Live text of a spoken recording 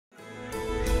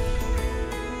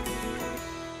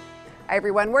Hi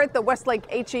everyone, we're at the Westlake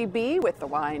HEB with the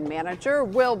wine manager,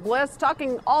 Will Bliss,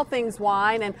 talking all things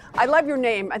wine. And I love your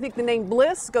name. I think the name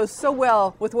Bliss goes so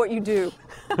well with what you do.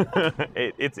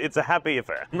 It's a happy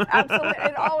affair. Absolutely,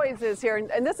 it always is here.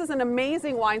 And this is an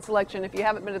amazing wine selection. If you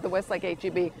haven't been to the Westlake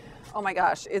HEB, oh my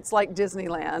gosh, it's like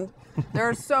Disneyland. There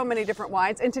are so many different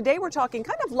wines. And today we're talking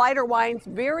kind of lighter wines,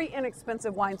 very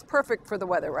inexpensive wines, perfect for the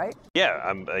weather, right?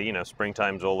 Yeah,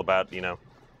 springtime's all about,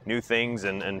 new things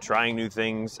and trying new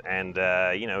things, and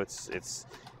it's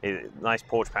nice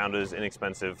porch pounders,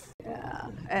 inexpensive. Yeah,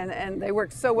 and they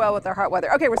work so well with our hot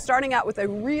weather. Okay, we're starting out with a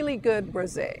really good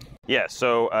rosé. Yeah,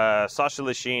 so Sacha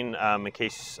Lachine, in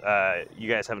case you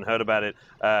guys haven't heard about it,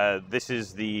 this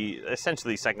is the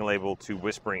essentially second label to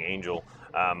Whispering Angel,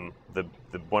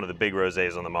 one of the big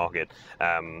rosés on the market,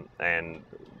 and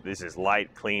this is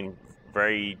light, clean,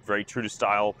 very, very true to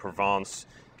style, Provence.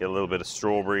 Get a little bit of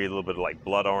strawberry, a little bit of like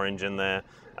blood orange in there.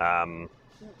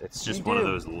 It's just one of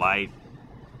those light.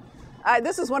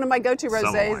 This is one of my go-to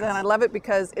rosés, and I love it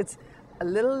because it's a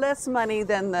little less money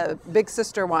than the big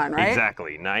sister one, right?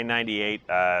 Exactly,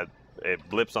 $9.98. It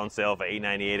blips on sale for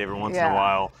 $8.98 every once in a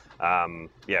while.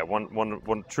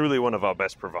 Truly one of our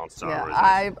best Provence style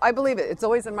rosés. I believe it. It's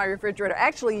always in my refrigerator,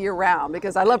 actually year-round,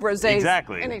 because I love rosés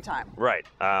anytime. Right,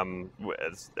 and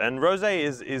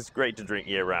rosé is great to drink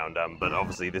year-round, but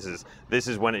obviously this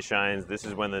is when it shines. This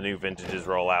is when the new vintages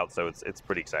roll out, so it's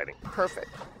pretty exciting.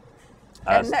 Perfect.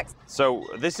 And next. So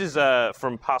this is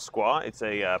from Pasqua. It's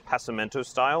a Passamento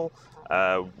style,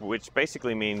 which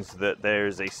basically means that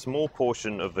there's a small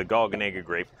portion of the Garganega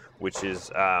grape which is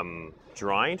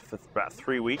dried for about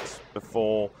 3 weeks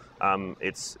before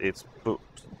it's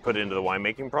put into the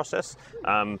winemaking process.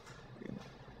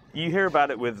 You hear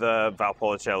about it with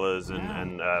Valpolicellas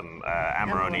and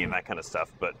Amarone and that kind of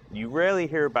stuff, but you rarely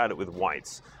hear about it with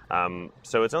whites.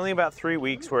 So it's only about 3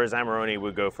 weeks, whereas Amarone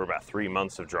would go for about 3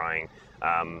 months of drying.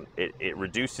 It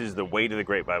reduces the weight of the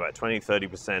grape by about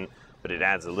 20–30%, but it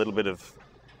adds a little bit of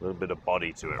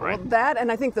body to it, right? Well, that,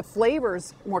 and I think the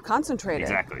flavor's more concentrated.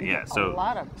 Exactly, yeah. So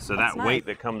that weight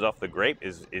that comes off the grape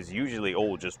is usually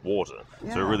all just water.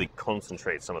 Yeah. So it really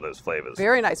concentrates some of those flavors.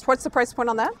 Very nice. What's the price point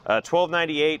on that?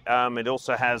 $12.98. It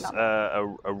also has a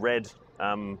red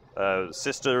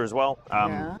sister as well,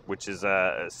 which is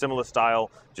a similar style,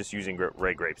 just using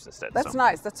red grapes instead. That's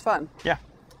nice. That's fun. Yeah.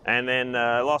 And then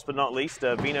last but not least,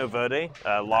 Vino Verde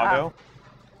Lago.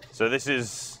 So this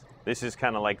is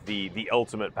kind of like the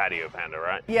ultimate patio pounder,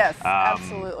 right? Yes,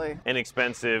 absolutely.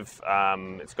 Inexpensive.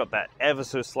 It's got that ever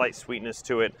so slight sweetness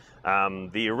to it.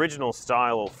 The original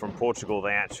style from Portugal,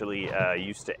 they actually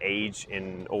used to age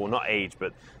or not age,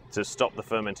 but to stop the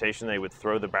fermentation, they would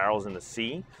throw the barrels in the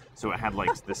sea, so it had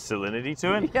like the salinity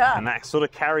to it, and that sort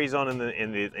of carries on in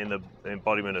the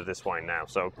embodiment of this wine now.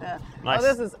 So nice.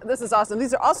 Oh, this is awesome.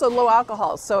 These are also low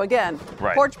alcohol, so again,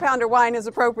 porch pounder wine is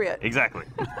appropriate. Exactly.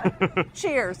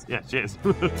 Cheers. Yeah, cheers.